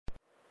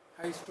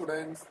Hi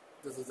students,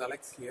 this is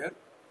Alex here.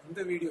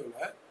 இந்த வீடியோல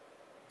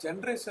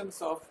generations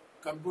of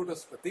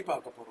computers பத்தி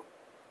பார்க்க போறோம்.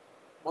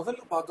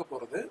 முதல்ல பார்க்க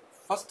போறது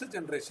first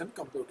generation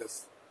computers.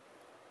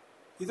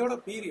 இதோட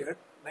பீரியட்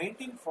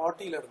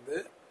 1940 ல இருந்து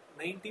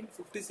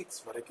 1956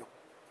 வரைக்கும்.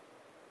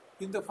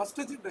 இந்த first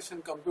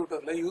generation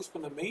computerல யூஸ்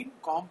பண்ண மெயின்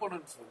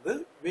காம்போனன்ட்ஸ் வந்து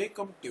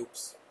vacuum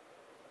tubes.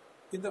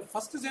 இந்த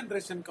first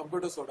generation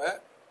computersோட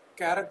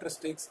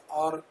characteristics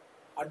or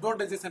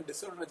advantages and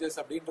disadvantages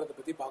அப்படின்றத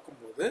பத்தி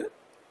பார்க்கும்போது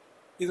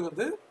இது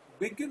வந்து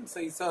பிக் இன்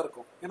சைஸா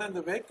இருக்கும். ஏன்னா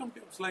இந்த வேக்கம்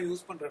டியூப்ஸ்லாம்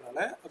யூஸ் பண்றதுனால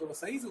அதோட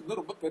சைஸ் வந்து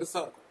ரொம்ப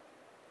பெருசா இருக்கும்.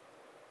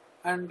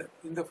 அண்ட்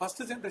இந்த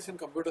ஃபர்ஸ்ட் ஜெனரேஷன்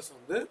கம்ப்யூட்டர்ஸ்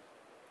வந்து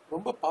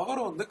ரொம்ப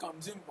பவர் வந்து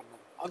கன்சியூம்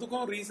பண்ணும்.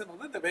 அதுக்கும் ரீசன்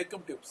வந்து இந்த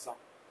வேக்கம் டியூப்ஸ் தான்.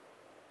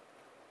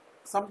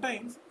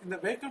 சம்டைம்ஸ் இந்த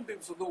வேக்கம்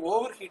டியூப்ஸ் வந்து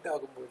ஓவர் ஹீட்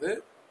ஆகும்போது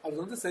அது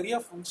வந்து சரியா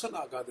ஃபங்க்ஷன்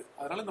ஆகாது.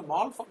 அதனால இந்த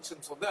மால்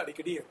ஃபங்க்ஷன்ஸ் வந்து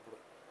அடிக்கடி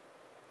ஏற்படும்.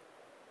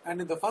 அண்ட்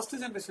இந்த ஃபர்ஸ்ட்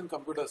ஜெனரேஷன்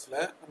கம்ப்யூட்டர்ஸ்ல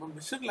நம்ம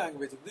மிஷின்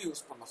லாங்குவேஜ் வந்து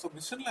யூஸ் பண்ணோம். ஸோ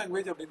மிஷின்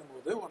லாங்குவேஜ் அப்படின்னும்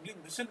போது only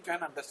machine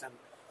can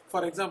understand.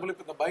 For example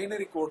இப்போ இந்த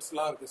பைனரி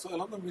கோட்ஸ்லாம் இருக்கு. ஸோ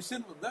அதெல்லாம் வந்து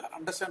மிஷின் வந்து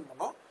அண்டர்ஸ்டாண்ட்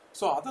பண்ணோம்.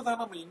 ஸோ அதை தான்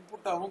நம்ம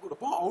இன்புட்டாகவும்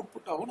கொடுப்போம்,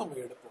 அவுட்புட்டாகவும் நம்ம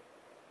எடுப்போம்.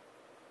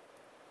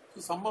 So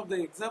some of the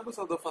examples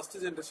of the first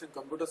generation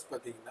computers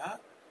பார்த்தீங்கன்னா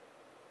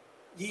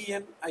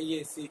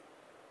ENIAC,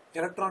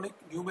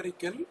 electronic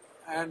numerical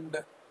and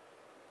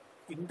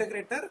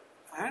integrator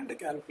and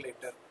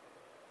calculator.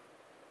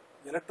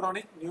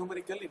 Electronic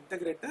numerical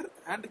integrator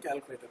and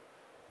calculator.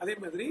 அதே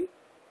மாதிரி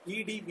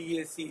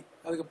EDVAC,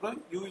 அதுக்கப்புறம்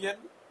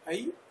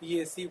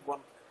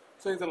UNIVAC1.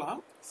 ஸோ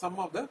இதெல்லாம் some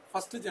of the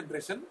first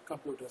generation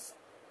computers.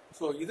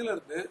 So இதுல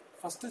இருந்து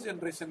first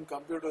generation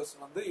computers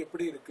வந்து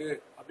எப்படி இருக்கு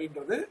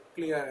அப்படின்றது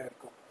கிளியரா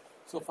இருக்கும்.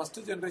 So first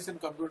generation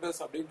computers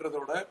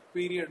அப்படின்றதோட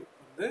period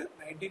வந்து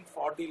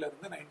 1940 ல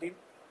இருந்து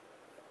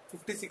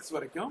 1956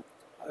 வரைக்கும்.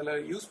 அதில்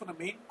யூஸ் பண்ண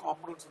மெயின்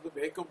காம்போனன்ட்ஸ் வந்து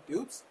வேக்கம்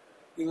டியூப்ஸ்.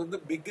 இது வந்து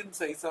பிக் இன்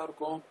சைஸா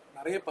இருக்கும்,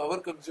 நிறைய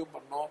பவர் கன்சியூம்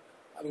பண்ணும்,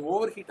 அது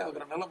ஓவர் ஹீட்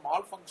ஆகுறதுனால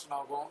மால் ஃபங்க்ஷன்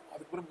ஆகும்.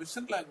 அதுக்கப்புறம்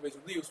மிஷின்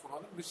லாங்குவேஜ் வந்து யூஸ்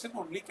பண்ணுவாங்க. Machine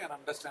only can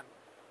understand.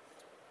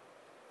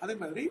 அதே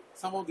மாதிரி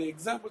சம் ஆஃப் தி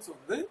எக்ஸாம்பிள்ஸ்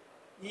வந்து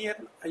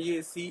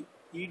ENIAC,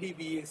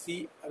 EDVAC,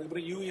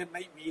 அதுக்கப்புறம்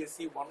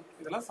UNIVAC1.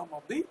 இதெல்லாம் some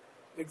of the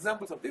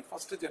examples of the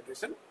first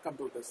generation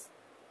computers.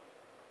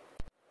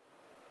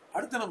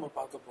 அடுத்து நம்ம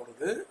பார்க்க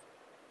போறது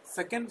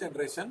செகண்ட்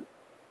ஜெனரேஷன்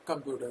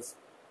கம்ப்யூட்டர்ஸ்.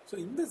 ஸோ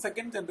இந்த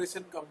செகண்ட்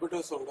ஜெனரேஷன்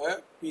கம்ப்யூட்டர்ஸோட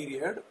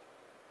பீரியட்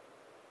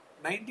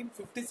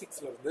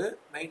 1956 ல இருந்து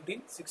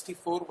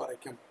 1964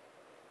 வரைக்கும்.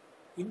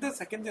 இந்த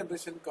செகண்ட்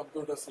ஜெனரேஷன்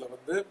கம்ப்யூட்டர்ஸ்ல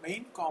வந்து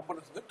மெயின்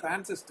காம்போனன்ட்ஸ் வந்து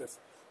டிரான்சிஸ்டர்ஸ்.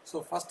 ஸோ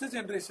ஃபர்ஸ்ட்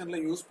ஜெனரேஷன்ல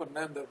யூஸ்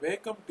பண்ண இந்த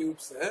வேக்கம்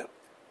டியூப்ஸை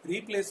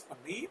ரீப்ளேஸ்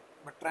பண்ணி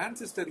நம்ம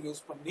டிரான்சிஸ்டர் யூஸ்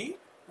பண்ணி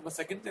நம்ம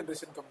செகண்ட்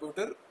ஜெனரேஷன்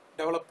கம்ப்யூட்டர்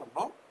டெவலப்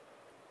பண்ணோம்.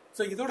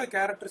 ஸோ இதோட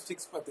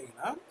கேரக்டரிஸ்டிக்ஸ்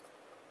பார்த்தீங்கன்னா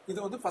இது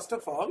வந்து first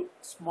of all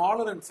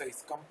smaller in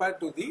size compared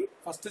to the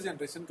first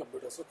generation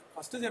computers.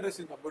 First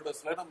generation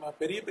கம்ப்யூட்டர்ஸ்ல நம்ம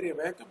பெரிய பெரிய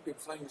வேக்கம்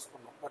டியூப்ஸ்லாம் யூஸ்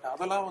பண்ணோம். பட்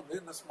அதெல்லாம் வந்து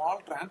இந்த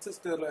ஸ்மால்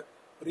டிரான்சிஸ்டர்ல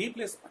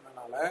ரீப்ளேஸ்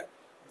பண்ணனால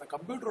இந்த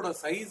கம்ப்யூட்டரோட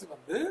சைஸ்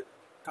வந்து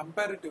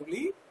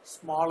comparatively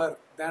smaller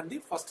than the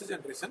first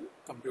generation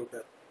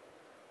computer.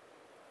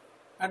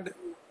 And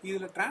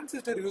இதுல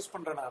டிரான்சிஸ்டர் யூஸ்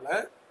பண்றதுனால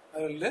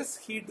லெஸ்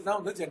ஹீட் தான்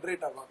வந்து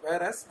ஜென்ரேட் ஆகும்.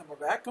 வேறஸ் நம்ம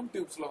வேக்கம்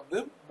டியூப்ஸ்ல வந்து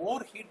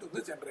மோர் ஹீட்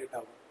வந்து ஜென்ரேட்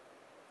ஆகும்.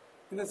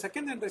 இந்த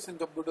செகண்ட் ஜெனரேஷன்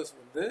கம்ப்யூட்டர்ஸ்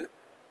வந்து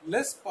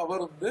லெஸ்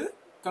பவர் வந்து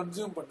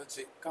கன்சியூம்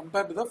பண்ணுச்சு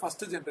compared to the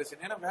first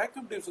generation. ஏன்னா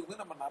வேக்கம் டியூப்ஸ் வந்து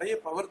நம்ம நிறைய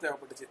பவர்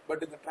தேவைப்பட்டுச்சு.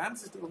 பட் இந்த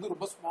டிரான்சிஸ்டர் வந்து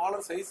ரொம்ப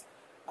ஸ்மாலர் சைஸ்,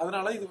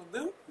 அதனால இது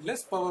வந்து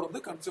லெஸ் பவர்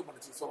வந்து கன்சியூம்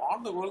பண்ணுச்சு. ஸோ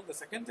ஆன் த ஹோல் இந்த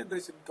செகண்ட்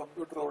ஜெனரேஷன்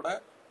கம்ப்யூட்டரோட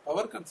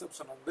பவர்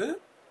கன்சப்ஷன் வந்து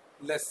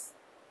லெஸ்.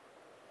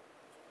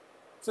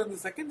 ஸோ இந்த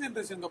செகண்ட்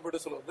ஜெனரேஷன்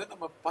கம்ப்யூட்டர்ஸ்ல வந்து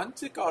நம்ம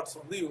பஞ்ச் கார்ட்ஸ்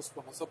வந்து யூஸ்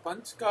பண்ணோம். ஸோ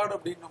பஞ்ச் கார்டு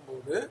அப்படின்னும்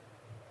போது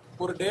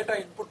ஒரு டேட்டா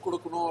இன்புட்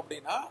கொடுக்கணும்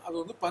அப்படின்னா அது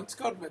வந்து பஞ்ச்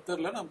கார்டு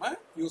மெத்தட்ல நம்ம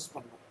யூஸ்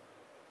பண்ணோம்.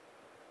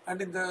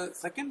 அண்ட் இந்த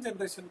செகண்ட்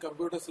ஜெனரேஷன்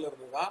கம்ப்யூட்டர்ஸ்ல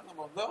இருந்து தான் நம்ம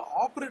வந்து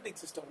ஆப்ரேட்டிங்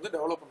சிஸ்டம் வந்து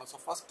டெவலப் பண்ணோம். ஸோ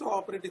ஃபர்ஸ்ட்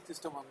ஆப்ரேட்டிங்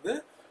சிஸ்டம் வந்து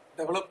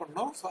டெவலப்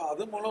பண்ணோம். ஸோ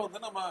அது மூலம்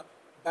வந்து நம்ம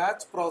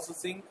batch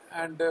processing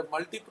and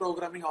multi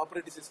programming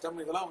operating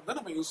system இதெல்லாம் வந்து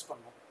நம்ம யூஸ்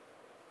பண்ணோம்.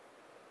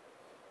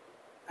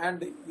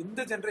 அண்ட் இந்த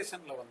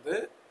ஜெனரேஷன்ல வந்து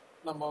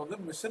நம்ம வந்து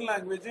மிஷின்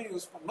லாங்குவேஜும்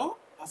யூஸ் பண்ணோம்,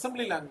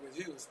 அசம்பிளி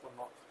லாங்குவேஜும் யூஸ்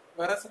பண்ணோம்.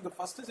 வேற இந்த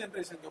ஃபர்ஸ்ட்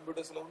ஜெனரேஷன்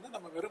கம்ப்யூட்டர்ஸ்ல வந்து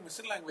நம்ம வெறும்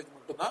மிஷின் லாங்குவேஜ்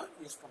மட்டும் தான்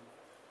யூஸ் பண்ணோம்.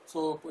 ஸோ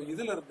இப்போ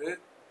இதுல இருந்து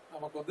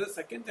நமக்கு வந்து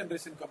செகண்ட்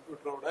ஜெனரேஷன்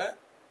கம்ப்யூட்டரோட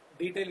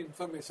டீடைல்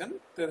இன்ஃபர்மேஷன்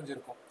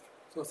தெரிஞ்சிருக்கும்.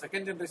 ஸோ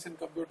செகண்ட் ஜெனரேஷன்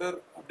கம்ப்யூட்டர்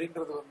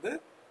அப்படின்றது வந்து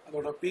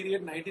அதோட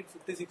பீரியட்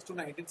 1956 to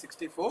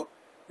 1964.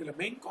 இதுல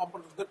மெயின்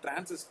காம்போனன்ட் வந்து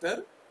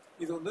டிரான்சிஸ்டர்.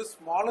 இது வந்து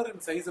ஸ்மாலர்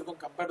இன் சைஸ்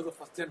இருக்கும் compared to the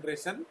first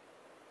generation.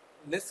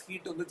 Less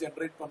heat வந்து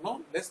ஜென்ரேட்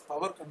பண்ணோம், லெஸ்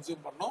பவர்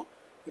கன்சியூம் பண்ணோம்.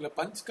 இதுல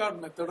பஞ்ச் கார்டு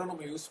மெத்தடும்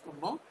நம்ம யூஸ்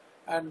பண்ணோம்.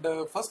 அண்ட்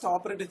ஃபர்ஸ்ட்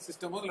ஆப்ரேட்டிங்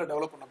சிஸ்டமும் இதுல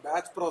டெவலப் பண்ணோம்,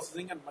 batch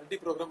processing and multi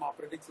program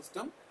operating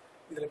system.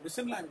 இதுல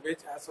machine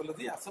language as well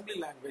as assembly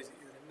language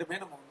இது ரெண்டுமே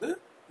நம்ம வந்து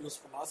யூஸ்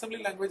பண்ணோம்.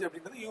 அசம்பிளி லாங்குவேஜ்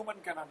அப்படின்றது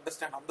ஹியூமன் கேன்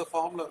அண்டர்ஸ்டாண்ட், அந்த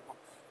ஃபார்ம்ல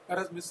இருக்கும்.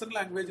 வேற மிஷின்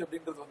லாங்குவேஜ்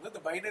அப்படின்றது வந்து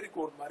இந்த பைனரி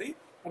கோட் மாதிரி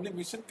only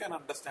machine can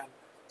understand.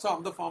 So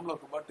அந்த ஃபார்ம்ல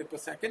இருக்கும். பட் இப்போ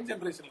செகண்ட்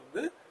ஜெனரேஷன்ல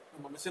வந்து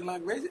நம்ம machine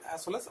language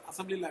as well as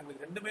assembly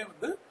language ரெண்டுமே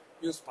வந்து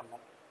யூஸ்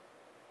பண்ணோம்.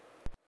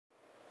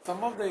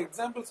 Some of the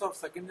examples of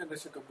second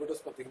generation computers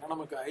பார்த்தீங்கன்னா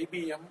நமக்கு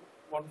IBM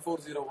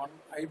 1401,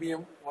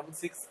 IBM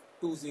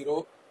 1620,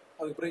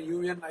 அதுக்கப்புறம்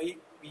UNI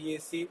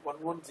VAC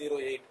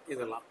 1108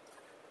 இதெல்லாம்.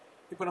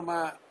 இப்போ நம்ம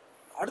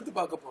அடுத்து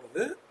பார்க்க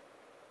போகிறது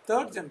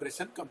தேர்ட்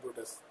ஜென்ரேஷன்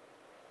கம்ப்யூட்டர்ஸ்.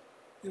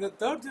 இந்த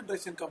தேர்ட்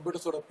ஜென்ரேஷன்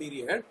கம்ப்யூட்டர்ஸோட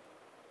பீரியட்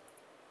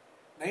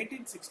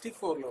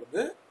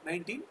 1964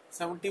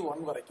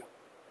 1971 வரைக்கும்.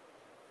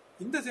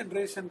 இந்த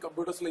ஜென்ரேஷன்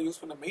கம்ப்யூட்டர்ஸில்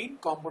யூஸ் பண்ண மெயின்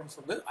காம்பனன்ட்ஸ்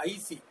வந்து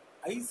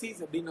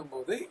ஐசிஸ் அப்படின்னும்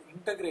போது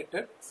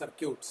இன்டகிரேட்டட்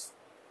சர்க்கியூட்ஸ்.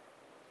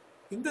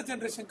 இந்த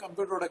ஜென்ரேஷன்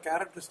கம்ப்யூட்டரோட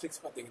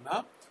கேரக்டரிஸ்டிக்ஸ் பார்த்தீங்கன்னா,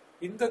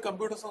 இந்த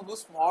கம்ப்யூட்டர்ஸ் வந்து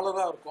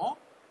ஸ்மாலராக இருக்கும்,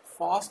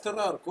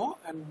 ஃபாஸ்டராக இருக்கும்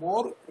அண்ட்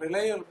மோர்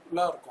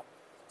ரிலையபிளாக இருக்கும்.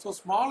 ஸோ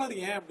ஸ்மாலர்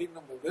ஏன்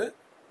அப்படின்னும் போது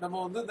நம்ம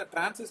வந்து இந்த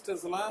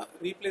டிரான்சிஸ்டர்ஸ்லாம்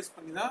ரீப்ளேஸ்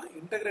பண்ணி தான்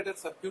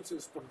இன்டகிரேட்டட் சர்க்கியூட்ஸ்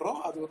யூஸ் பண்ணுறோம்.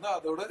 அது வந்து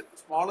அதோட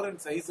ஸ்மாலர்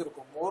இன் சைஸ்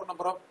இருக்கும். மோர்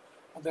நம்பர் ஆஃப்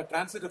அந்த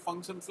டிரான்சிஸ்டர்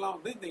ஃபங்க்ஷன்ஸ்லாம்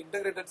வந்து இந்த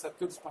இன்டகிரேட்டட்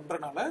சர்க்கியூட்ஸ்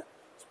பண்ணுறனால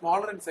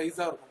ஸ்மாலர் இன்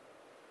சைஸாக இருக்கும்.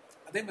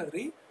 அதே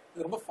மாதிரி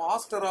இது ரொம்ப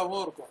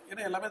ஃபாஸ்டராகவும் இருக்கும்.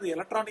 ஏன்னா எல்லாமே இந்த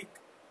எலக்ட்ரானிக்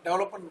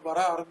டெவலப்மெண்ட் வர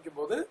ஆரம்பிக்கும்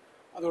போது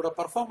அதோட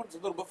பர்ஃபார்மன்ஸ்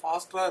வந்து ரொம்ப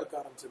ஃபாஸ்டராக இருக்க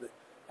ஆரம்பிச்சது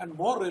அண்ட்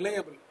மோர்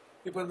ரிலையபிள்.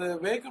 இப்போ இந்த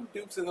வேக்கம்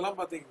டியூப்ஸ் இதெல்லாம்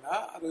பார்த்தீங்கன்னா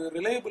அது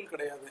ரிலையபிள்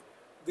கிடையாது.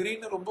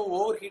 திடீர்னு ரொம்ப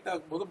ஓவர் ஹீட்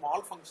ஆகும்போது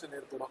மால் ஃபங்க்ஷன்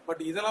ஏற்படும்.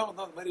 பட் இதெல்லாம்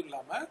வந்து அது மாதிரி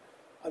இல்லாமல்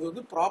அது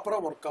வந்து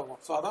ப்ராப்பராக ஒர்க்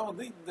ஆகும். ஸோ அதான்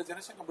வந்து இந்த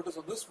ஜெனரேஷன்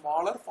கம்ப்யூட்டர்ஸ் வந்து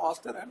smaller,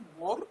 pastor and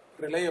more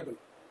reliable.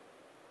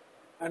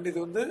 And இது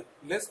வந்து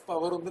லெஸ்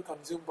பவர் வந்து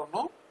கன்சியூம்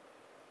பண்ணும்.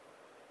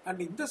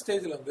 அண்ட் இந்த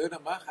ஸ்டேஜில் வந்து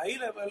நம்ம ஹை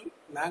லெவல்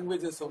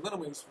லாங்குவேஜஸ் வந்து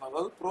நம்ம யூஸ் பண்ணோம்.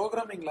 அதாவது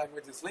ப்ரோக்ராமிங்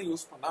லாங்குவேஜஸ்லாம்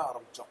யூஸ் பண்ண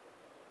ஆரம்பித்தோம்.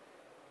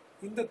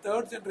 இந்த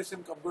third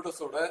generation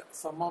கம்ப்யூட்டர்ஸோட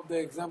some of the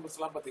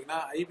எக்ஸாம்பிள்ஸ்லாம் பார்த்தீங்கன்னா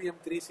IBM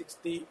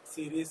 360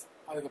 சீரீஸ்,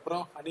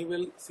 அதுக்கப்புறம்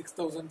ஹனிவெல்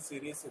 6000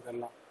 சீரீஸ்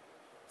இதெல்லாம்.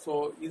 ஸோ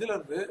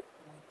இதிலிருந்து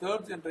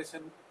தேர்ட்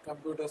ஜென்ரேஷன்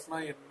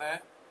கம்ப்யூட்டர்ஸ்னால் என்ன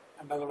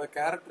அண்ட் அதோட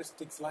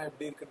கேரக்டரிஸ்டிக்ஸ்லாம்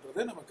எப்படி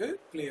இருக்குன்றது நமக்கு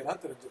கிளியராக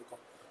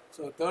தெரிஞ்சிருக்கும்.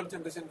 ஸோ தேர்ட்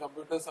ஜென்ரேஷன்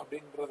கம்ப்யூட்டர்ஸ்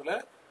அப்படின்றதுல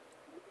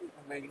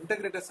நம்ம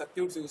இன்டகிரேட்டட்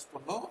சர்க்கியூட்ஸ் யூஸ்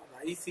பண்ணோம்,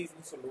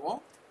 ஐசிஸ்ன்னு சொல்லுவோம்.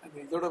 அண்ட்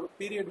இதோட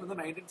பீரியட் வந்து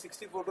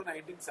 1964 to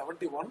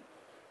 1971.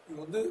 இது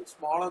வந்து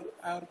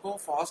ஸ்மாலராக இருக்கும்,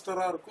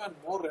 ஃபாஸ்டராக இருக்கும் அண்ட்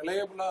மோர்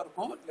ரிலையபிளாக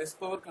இருக்கும், லெஸ்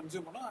பவர்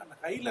கன்சியூம் பண்ணும் அண்ட்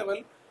ஹை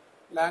லெவல்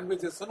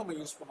லாங்குவேஜஸும் நம்ம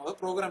யூஸ் பண்ணோம், அதாவது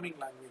ப்ரோக்ராமிங்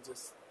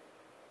லாங்குவேஜஸ்.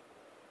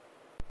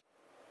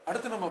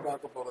 அடுத்து நம்ம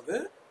பார்க்க போகிறது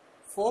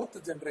ஃபோர்த்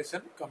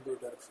ஜென்ரேஷன்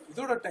கம்ப்யூட்டர்ஸ்.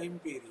 இதோட டைம்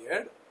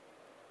பீரியட்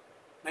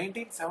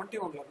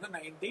 1971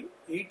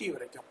 1980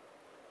 வரைக்கும்.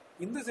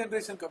 இந்த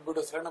ஜென்ரேஷன்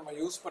கம்ப்யூட்டர்ஸில் நம்ம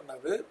யூஸ்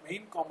பண்ணது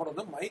மெயின் காம்பனன்ட்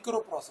வந்து மைக்ரோ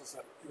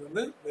ப்ராசஸர். இது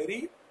வந்து very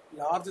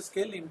large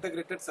scale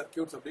integrated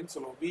circuits அப்படின்னு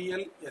சொல்லுவோம்,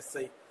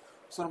 VLSI.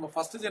 ஸோ நம்ம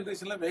ஃபர்ஸ்ட்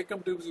ஜென்ரேஷனில்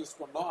வேக்கம் டியூப்ஸ் யூஸ்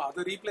பண்ணோம்.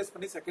 அதை ரீப்ளேஸ்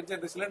பண்ணி செகண்ட்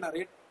ஜென்ரேஷனில்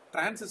நிறைய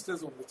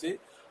டிரான்சிஸ்டர்ஸ் வந்துச்சு.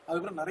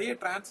 அதுக்கப்புறம் நிறைய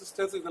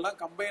டிரான்சிஸ்டர்ஸ் இதெல்லாம்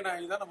கம்பைன்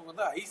ஆகி தான் நமக்கு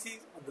வந்து ஐசி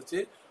வந்துச்சு.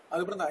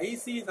 அதுக்கப்புறம் இந்த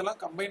ஐசி இதெல்லாம்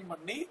கம்பைன்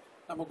பண்ணி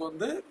நமக்கு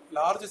வந்து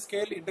large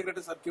scale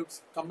integrated circuits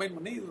combine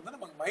பண்ணி இது வந்து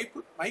நமக்கு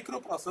மைக்ரோ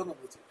ப்ராசஸர்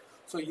வந்துச்சு.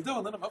 ஸோ இதை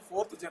வந்து நம்ம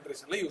ஃபோர்த்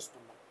ஜென்ரேஷனில் யூஸ்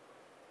பண்ணோம்.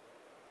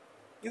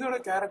 இதோட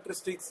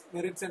கேரக்டரிஸ்டிக்ஸ்,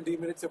 மெரிட்ஸ் அண்ட்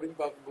டிமெரிட்ஸ் அப்படின்னு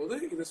பார்க்கும்போது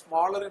இது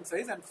ஸ்மாலர் இன்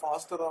சைஸ் அண்ட்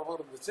ஃபாஸ்டராகவும்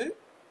இருந்துச்சு.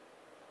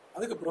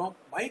 அதுக்கப்புறம்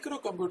micro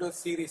computer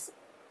series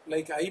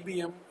like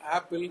IBM,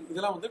 apple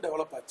இதெல்லாம் வந்து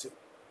டெவலப் ஆச்சு.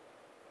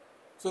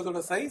 ஸோ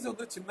இதோட சைஸ்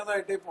வந்து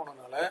சின்னதாகிட்டே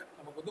போனதுனால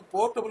நமக்கு வந்து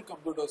போர்ட்டபிள்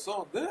கம்ப்யூட்டர்ஸும்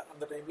வந்து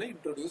அந்த டைம்ல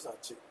இன்ட்ரடியூஸ்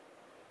ஆச்சு.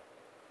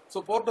 ஸோ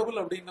போர்ட்டபிள்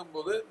அப்படின்னும்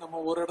போது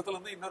நம்ம ஒரு இடத்துல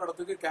இருந்து இன்னொரு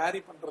இடத்துக்கு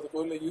கேரி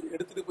பண்ணுறதுக்கோ இல்லை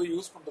எடுத்துகிட்டு போய்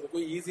யூஸ்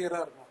பண்ணுறதுக்கோ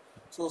ஈஸியராக இருக்கும்.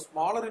 ஸோ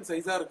ஸ்மாலர் இன்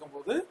சைஸாக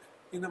இருக்கும்போது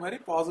இந்த மாதிரி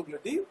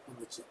பாசிபிலிட்டி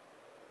வந்துச்சு.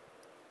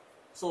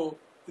 ஸோ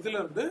இதுல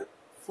இருந்து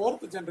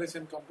ஃபோர்த்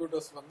ஜென்ரேஷன்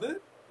கம்ப்யூட்டர்ஸ் வந்து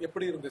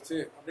எப்படி இருந்துச்சு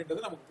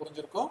அப்படின்றது நமக்கு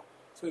புரிஞ்சிருக்கும்.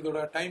 ஸோ இதோட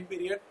டைம்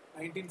பீரியட்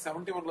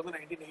 1971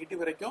 1980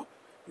 வரைக்கும்.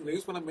 இதில்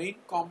யூஸ் பண்ண மெயின்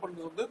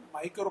காம்பனன்ட்ஸ் வந்து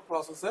மைக்ரோ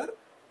ப்ராசஸர்.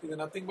 இது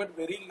nothing but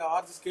very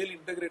large scale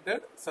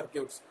integrated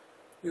circuits.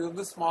 இது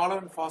வந்து ஸ்மாலர்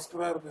அண்ட்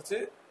ஃபாஸ்டராக இருந்துச்சு.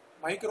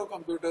 Micro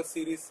computer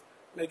series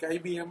like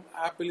IBM,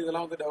 apple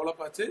இதெல்லாம் வந்து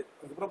டெவலப் ஆச்சு.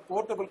 அதுக்கப்புறம்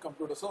போர்ட்டபிள்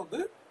கம்ப்யூட்டர்ஸும்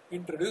வந்து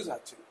இன்ட்ரடியூஸ்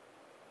ஆச்சு.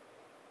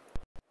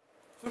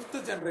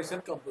 Fifth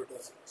generation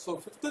computers. So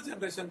fifth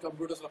generation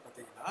கம்ப்யூட்டர்ஸில்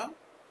பார்த்தீங்கன்னா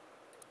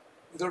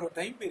இதோட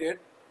டைம்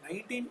பீரியட்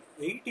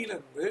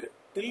 1980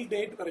 டில்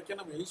டேட் வரைக்கும்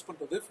நம்ம யூஸ்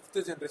பண்ணுறது ஃபிஃப்த்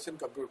ஜென்ரேஷன்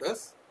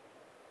கம்ப்யூட்டர்ஸ்.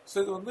 ஸோ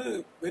இது வந்து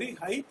வெரி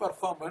ஹை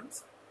பர்ஃபார்மன்ஸ்.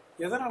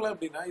 எதனால்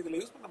அப்படின்னா இதில்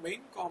யூஸ் பண்ண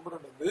மெயின்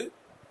காம்பனன்ட் வந்து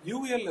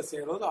ULSI,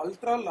 அதாவது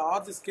ultra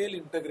large scale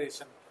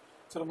integration.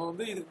 So நம்ம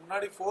வந்து இதுக்கு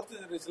முன்னாடி ஃபோர்த்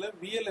ஜென்ரேஷனில்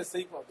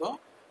VLSI பார்த்தோம்.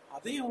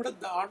 அதையும் விட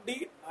தாண்டி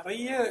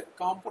நிறைய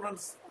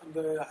காம்பனன்ட்ஸ்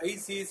அந்த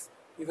ஐசிஸ்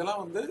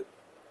இதெல்லாம் வந்து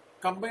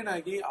கம்பைன்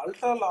ஆகி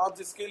அல்ட்ரா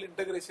லார்ஜ் ஸ்கேல்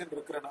இன்டகிரேஷன்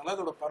இருக்கிறனால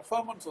அதோட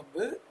பர்ஃபார்மன்ஸ்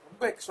வந்து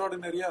ரொம்ப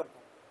எக்ஸ்ட்ராடினரியாக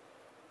இருக்கும்.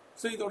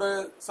 ஸோ இதோட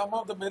some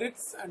of the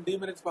merits and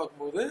demerits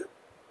பார்க்கும்போது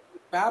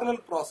பேரலல்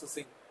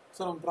ப்ராசஸிங். ஸோ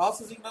நம்ம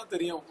ப்ராசஸிங்னா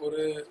தெரியும்,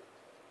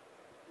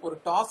 ஒரு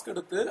டாஸ்க்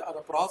எடுத்து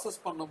அதை ப்ராசஸ்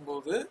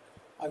பண்ணும்போது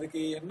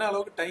அதுக்கு என்ன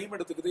அளவுக்கு டைம்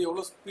எடுத்துக்குது,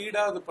 எவ்வளோ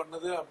ஸ்பீடாக அது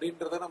பண்ணுது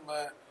அப்படின்றத நம்ம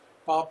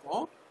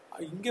பார்ப்போம்.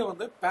 இங்கே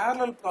வந்து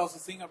பேரலல்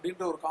ப்ராசஸிங்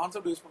அப்படின்ற ஒரு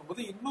கான்செப்ட் யூஸ்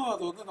பண்ணும்போது இன்னும்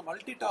அது வந்து அந்த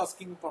மல்டி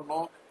டாஸ்கிங்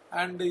பண்ணோம்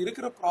அண்ட்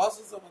இருக்கிற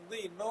ப்ராசஸை வந்து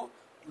இன்னும்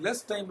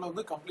லெஸ் டைமில்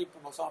வந்து கம்ப்ளீட்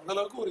பண்ணும். ஸோ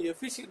அந்தளவுக்கு ஒரு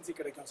எஃபிஷியன்சி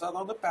கிடைக்கும். ஸோ அதை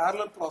வந்து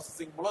பேரலல்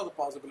ப்ராசஸிங் மூலம் அது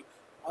பாசிபிள்.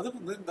 அது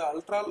வந்து இந்த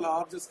ultra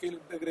large scale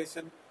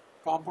integration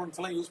components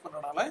எல்லாம் யூஸ்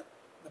பண்ணனால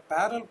இந்த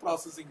பேரலல்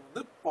ப்ராசஸிங்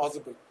வந்து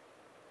பாசிபிள்.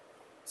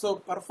 ஸோ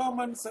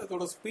பர்ஃபார்மன்ஸ்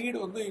அதோட ஸ்பீடு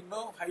வந்து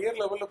இன்னும் ஹையர்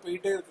லெவலில்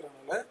போயிட்டே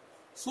இருக்கிறதுனால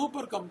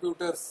சூப்பர்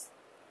கம்ப்யூட்டர்ஸ்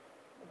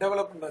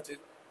டெவலப்மெண்ட் ஆச்சு.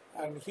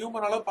 அண்ட்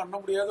ஹியூமனால பண்ண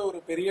முடியாத ஒரு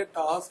பெரிய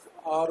டாஸ்க்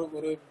ஆர்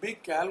ஒரு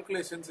பிக்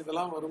கால்குலேஷன்ஸ்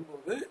இதெல்லாம்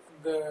வரும்போது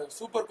இந்த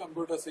சூப்பர்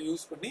கம்ப்யூட்டர்ஸை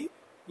யூஸ் பண்ணி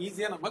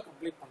ஈஸியாக நம்ம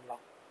கம்ப்ளீட்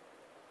பண்ணலாம்.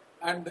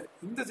 அண்ட்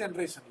இந்த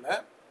ஜென்ரேஷன்ல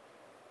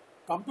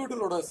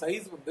கம்ப்யூட்டரோட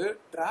சைஸ் வந்து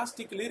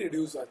டிராஸ்டிக்கலி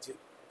ரெடியூஸ் ஆச்சு.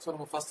 ஸோ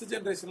நம்ம ஃபர்ஸ்ட்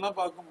ஜென்ரேஷன்லாம்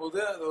பார்க்கும்போது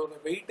அதோட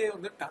வெயிட்டே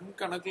வந்து டன்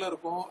கணக்கில்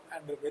இருக்கும்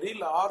and very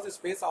large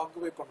space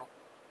occupy பண்ணும்.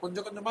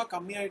 கொஞ்சம் கொஞ்சமாக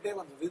கம்மியாயிட்டே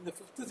வந்தது. இந்த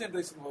ஃபிஃப்த்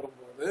ஜென்ரேஷன்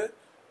வரும்போது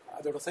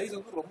அதோட சைஸ்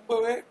வந்து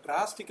ரொம்பவே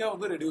டிராஸ்டிக்காக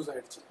வந்து ரெடியூஸ்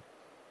ஆயிடுச்சு.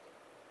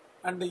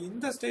 அண்ட்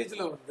இந்த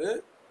ஸ்டேஜில் வந்து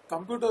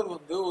கம்ப்யூட்டர்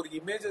வந்து ஒரு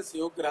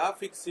இமேஜஸையோ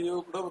கிராஃபிக்ஸையோ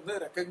கூட வந்து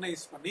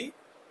ரெக்கக்னைஸ் பண்ணி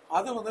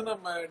அதை வந்து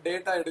நம்ம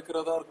டேட்டா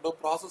எடுக்கிறதா இருக்கட்டும்,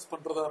 ப்ராசஸ்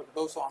பண்ணுறதா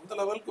இருக்கட்டும், ஸோ அந்த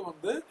லெவலுக்கு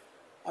வந்து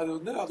அது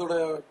வந்து அதோட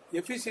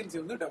எஃபிஷியன்சி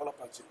வந்து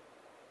டெவலப் ஆச்சு.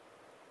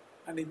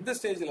 அண்ட் இந்த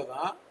ஸ்டேஜில்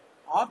தான்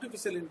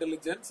ஆர்டிஃபிஷியல்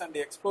இன்டெலிஜென்ஸ் அண்ட்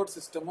எக்ஸ்பர்ட்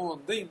சிஸ்டமும்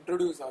வந்து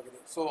இன்ட்ரடியூஸ் ஆகுது.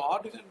 ஸோ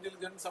ஆர்டிஃபிஷியல்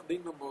இன்டெலிஜென்ஸ்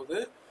அப்படின்னும் போது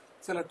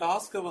சில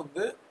டாஸ்க்கை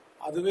வந்து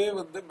அதுவே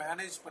வந்து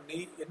மேனேஜ் பண்ணி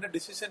என்ன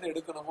டிசிஷன்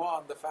எடுக்கணுமோ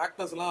அந்த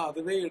ஃபேக்டர்ஸ்லாம்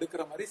அதுவே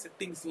எடுக்கிற மாதிரி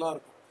செட்டிங்ஸ்லாம்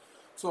இருக்கும்.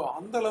 ஸோ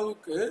அந்த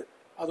அளவுக்கு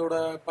அதோட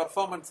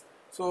பர்ஃபார்மன்ஸ்,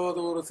 ஸோ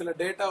அது ஒரு சில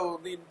டேட்டாவை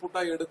வந்து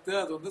இன்புட்டாக எடுத்து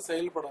அது வந்து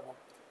செயல்படணும்.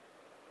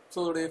 ஸோ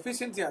அதோட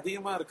எஃபிஷியன்சி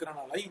அதிகமாக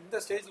இருக்கிறனால இந்த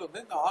ஸ்டேஜில்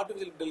வந்து இந்த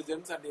artificial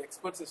intelligence and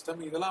expert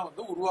system இதெல்லாம்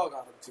வந்து உருவாக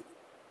ஆரம்பிச்சுது.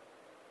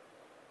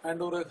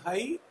 அண்ட் ஒரு ஹை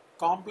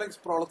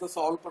காம்ப்ளெக்ஸ் ப்ராப்ளத்தை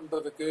சால்வ்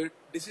பண்ணுறதுக்கு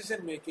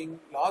decision making,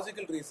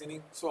 logical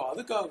reasoning, so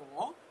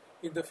அதுக்காகவும்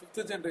இந்த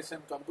ஃபிஃப்த்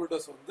ஜென்ரேஷன்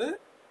கம்ப்யூட்டர்ஸ் வந்து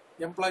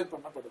எம்ப்ளாய்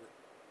பண்ணப்படுது.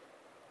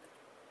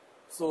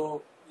 ஸோ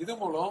இது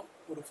மூலம்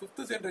ஒரு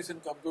ஃபிஃப்த்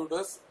ஜென்ரேஷன்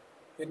கம்ப்யூட்டர்ஸ்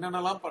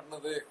என்னென்னலாம்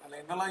பண்ணுது, அதில்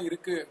என்னெல்லாம்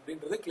இருக்கு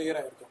அப்படின்றது கிளியர்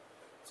ஆயிருக்கும்.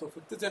 ஸோ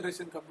ஃபிஃப்த்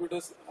ஜென்ரேஷன்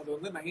கம்ப்யூட்டர்ஸ் அது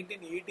வந்து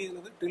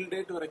 1980s டில்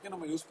டேட் வரைக்கும்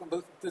நம்ம யூஸ்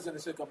பண்ணுறது ஃபிஃப்த்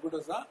ஜென்ரேஷன்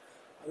கம்ப்யூட்டர்ஸ் தான்.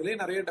 அதுலேயே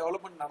நிறைய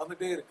டெவலப்மெண்ட்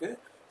நடந்துகிட்டே இருக்கு.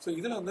 ஸோ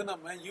இதில் வந்து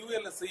நம்ம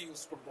யூஎல்எஸ்ஐ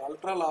யூஸ் பண்ணுறோம்,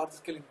 ultra large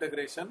scale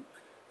integration.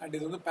 And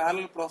இது வந்து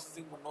பேரல்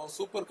ப்ராசஸிங் பண்ணோம்,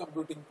 சூப்பர்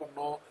கம்ப்யூட்டிங்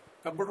பண்ணோம்.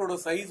 கம்ப்யூட்டரோட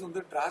சைஸ்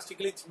வந்து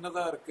டிராஸ்டிக்கலி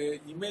சின்னதாக இருக்கு.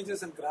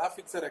 இமேஜஸ் அண்ட்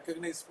கிராஃபிக்ஸை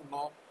ரெக்கக்னைஸ்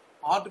பண்ணோம்.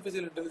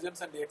 Artificial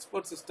intelligence and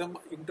expert system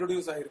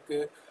introduce ஆயிருக்கு.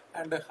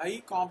 And high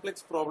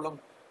complex problem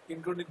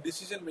including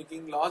decision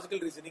making,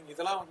 logical reasoning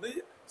இதெல்லாம் வந்து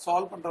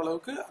சால்வ் பண்ற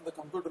அளவுக்கு அந்த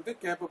கம்ப்யூட்டருக்கு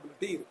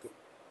கேப்பபிலிட்டி இருக்கு.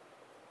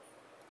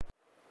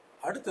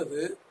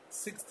 அடுத்தது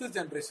sixth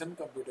generation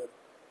computer.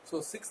 So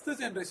sixth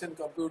generation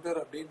computer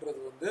அப்படின்றது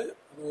வந்து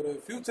அது ஒரு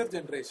ஃபியூச்சர்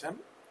ஜென்ரேஷன்.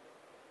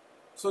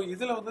 ஸோ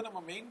இதில் வந்து நம்ம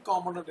மெயின்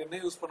காம்பனன்ட் என்ன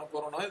யூஸ் பண்ண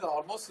போறோம்னா இது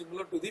almost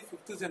similar to the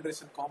fifth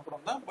generation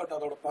component தான். பட்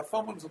அதோட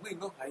பர்ஃபார்மன்ஸ் வந்து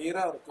இன்னும்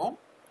ஹையராக இருக்கும்.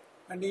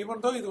 அண்ட்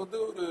ஈவன் தோ இது வந்து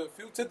ஒரு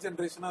ஃபியூச்சர்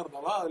ஜென்ரேஷனாக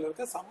இருந்தாலும் அதில்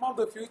இருக்க சம் ஆஃப்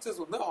த ஃபியூச்சர்ஸ்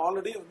வந்து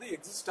ஆல்ரெடி வந்து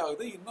எக்ஸிஸ்ட்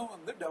ஆகுது, இன்னும்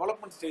வந்து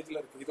டெவலப்மெண்ட் ஸ்டேஜில்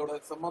இருக்குது. இதோட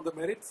some of the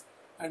merits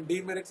and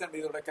demerits and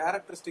இதோட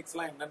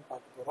கேரக்டரிஸ்டிக்ஸ்லாம் என்னன்னு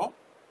பார்க்க போகிறோம்.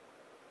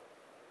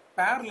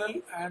 பேரலல்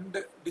அண்ட்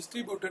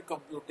டிஸ்ட்ரிபியூட்டட்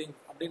கம்ப்யூட்டிங்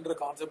அப்படின்ற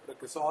கான்செப்ட்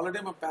இருக்குது. ஸோ ஆல்ரெடி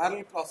நம்ம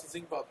பேரலல்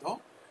ப்ராசஸிங் பார்த்தோம்.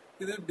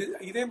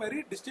 இதே மாதிரி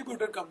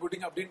டிஸ்ட்ரிபியூட்டட்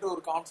கம்ப்யூட்டிங் அப்படின்ற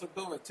ஒரு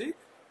கான்செப்டும் வச்சு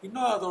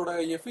இன்னும் அதோட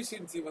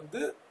எஃபிஷியன்சி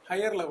வந்து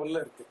ஹையர்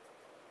லெவலில் இருக்குது.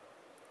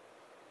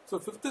 ஸோ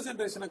ஃபிஃப்த்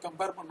ஜென்ரேஷனை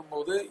கம்பேர்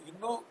பண்ணும்போது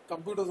இன்னும்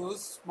கம்ப்யூட்டர்ஸ் வந்து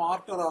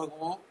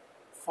ஸ்மார்ட்டராகவும்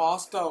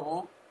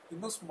ஃபாஸ்டாகவும்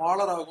இன்னும்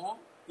ஸ்மாலராகவும்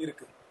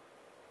இருக்கு.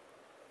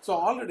 ஸோ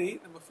ஆல்ரெடி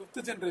நம்ம ஃபிஃப்த்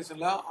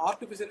ஜென்ரேஷனில்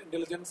ஆர்டிஃபிஷியல்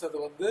இன்டெலிஜென்ஸ் அது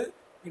வந்து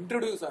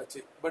இன்ட்ரடியூஸ்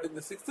ஆச்சு. பட்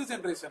இந்த சிக்ஸ்த்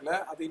ஜென்ரேஷனில்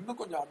அது இன்னும்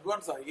கொஞ்சம்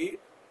அட்வான்ஸ் ஆகி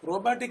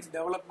ரோபாட்டிக்ஸ்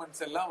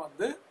டெவலப்மெண்ட்ஸ் எல்லாம்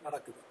வந்து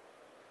நடக்குது.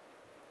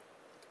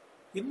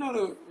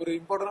 இன்னொரு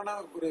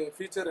இம்பார்ட்டண்டான ஒரு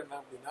ஃபீச்சர் என்ன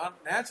அப்படின்னா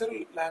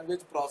natural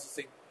language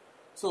processing.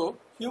 So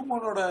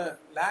ஹியூமனோட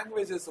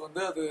languages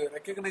வந்து அது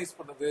ரெக்கக்னைஸ்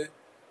பண்ணுது,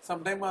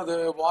 சம்டைம் அது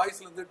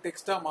வாய்ஸ்லேருந்து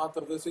டெக்ஸ்டாக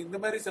மாற்றுறது. ஸோ இந்த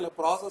மாதிரி சில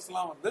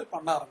ப்ராசஸ்லாம் வந்து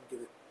பண்ண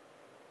ஆரம்பிக்குது.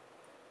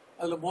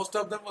 அதில் மோஸ்ட்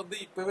ஆஃப் தம் வந்து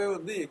இப்போவே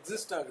வந்து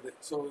எக்ஸிஸ்ட் ஆகுது.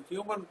 ஸோ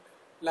ஹியூமன்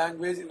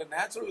லாங்குவேஜ் இல்லை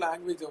நேச்சுரல்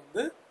லாங்குவேஜை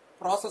வந்து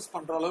ப்ராசஸ்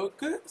பண்ணுற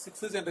அளவுக்கு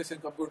சிக்ஸ்த்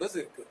ஜென்ரேஷன் கம்ப்யூட்டர்ஸ்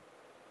இருக்கு.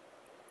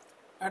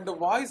 அண்ட்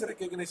வாய்ஸ்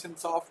ரெக்கக்னிஷன்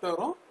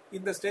சாஃப்ட்வேரும்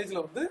இந்த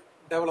ஸ்டேஜில் வந்து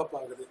டெவலப்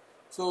ஆகுது.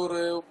 ஸோ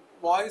ஒரு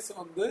வாய்ஸ்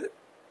வந்து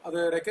அதை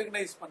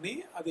ரெக்கக்னைஸ் பண்ணி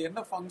அது என்ன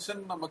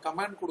ஃபங்க்ஷன் நம்ம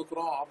கமாண்ட்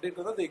கொடுக்குறோம்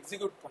அப்படின்றத அதை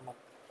எக்ஸிக்யூட் பண்ணோம்.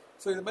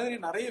 ஸோ இது மாதிரி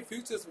நிறைய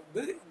ஃபியூச்சர்ஸ்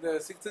வந்து இந்த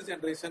சிக்ஸ்த்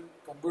ஜென்ரேஷன்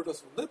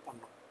கம்ப்யூட்டர்ஸ் வந்து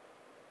பண்ணோம்.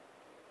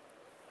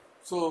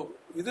 ஸோ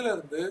இதுல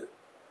இருந்து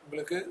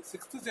உங்களுக்கு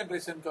சிக்ஸ்த்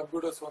ஜென்ரேஷன்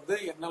கம்ப்யூட்டர்ஸ் வந்து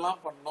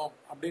என்னெல்லாம் பண்ணோம்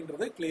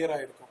அப்படின்றது கிளியர்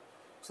ஆயிருக்கும்.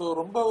 ஸோ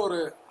ரொம்ப ஒரு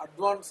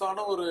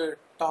அட்வான்ஸான ஒரு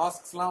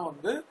டாஸ்க்ஸ்லாம்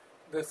வந்து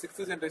இந்த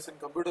சிக்ஸ்த்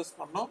ஜென்ரேஷன் கம்ப்யூட்டர்ஸ்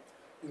பண்ணோம்.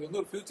 இது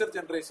வந்து ஒரு future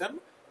generation.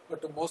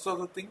 But most of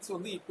the things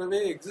வந்து இப்போவே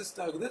எக்ஸிஸ்ட்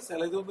ஆகுது.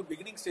 சில இது வந்து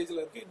பிகினிங் ஸ்டேஜில்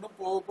இருக்குது. இன்னும்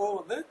போக போக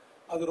வந்து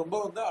அது ரொம்ப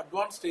வந்து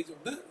அட்வான்ஸ் ஸ்டேஜ்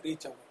வந்து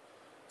ரீச் ஆகும்.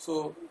 ஸோ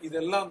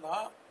இதெல்லாம்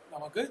தான்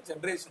நமக்கு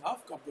ஜென்ரேஷன்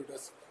ஆஃப்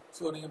கம்ப்யூட்டர்ஸ்.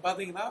 ஸோ நீங்கள்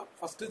பார்த்தீங்கன்னா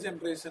ஃபர்ஸ்ட்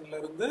ஜென்ரேஷன்ல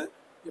இருந்து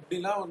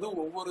எப்படிலாம் வந்து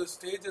ஒவ்வொரு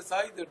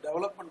ஸ்டேஜஸாக இது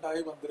டெவலப்மெண்ட்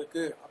ஆகி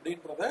வந்திருக்கு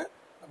அப்படின்றத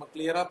நம்ம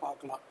கிளியராக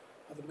பார்க்கலாம்.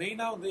 அது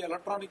மெயினாக வந்து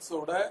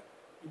எலக்ட்ரானிக்ஸோட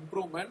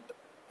இம்ப்ரூவ்மெண்ட்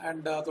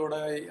அண்ட் அதோட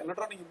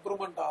எலக்ட்ரானிக்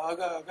இம்ப்ரூவ்மெண்ட் ஆக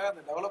ஆக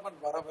அந்த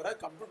டெவலப்மெண்ட் வர வர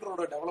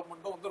கம்ப்யூட்டரோட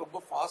டெவலப்மெண்ட்டும் வந்து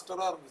ரொம்ப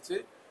ஃபாஸ்டராக இருந்துச்சு.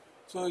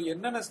 ஸோ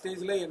என்னென்ன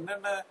ஸ்டேஜில்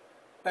என்னென்ன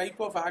டைப்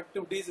ஆஃப்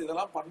ஆக்டிவிட்டீஸ்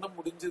இதெல்லாம் பண்ண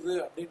முடிஞ்சுது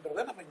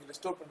அப்படின்றத நம்ம இங்கே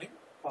லிஸ்ட் அவுட் பண்ணி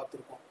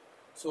பார்த்துருக்கோம்.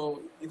 ஸோ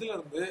இதுல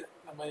இருந்து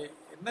நம்ம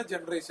என்ன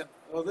ஜென்ரேஷன்,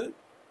 அதாவது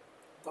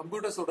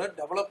கம்ப்யூட்டர்ஸோட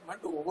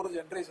டெவலப்மெண்ட் ஒவ்வொரு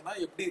ஜென்ரேஷனா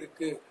எப்படி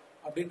இருக்கு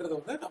அப்படின்றத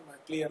வந்து நம்ம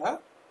கிளியரா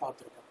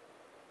பார்த்துருக்கோம்.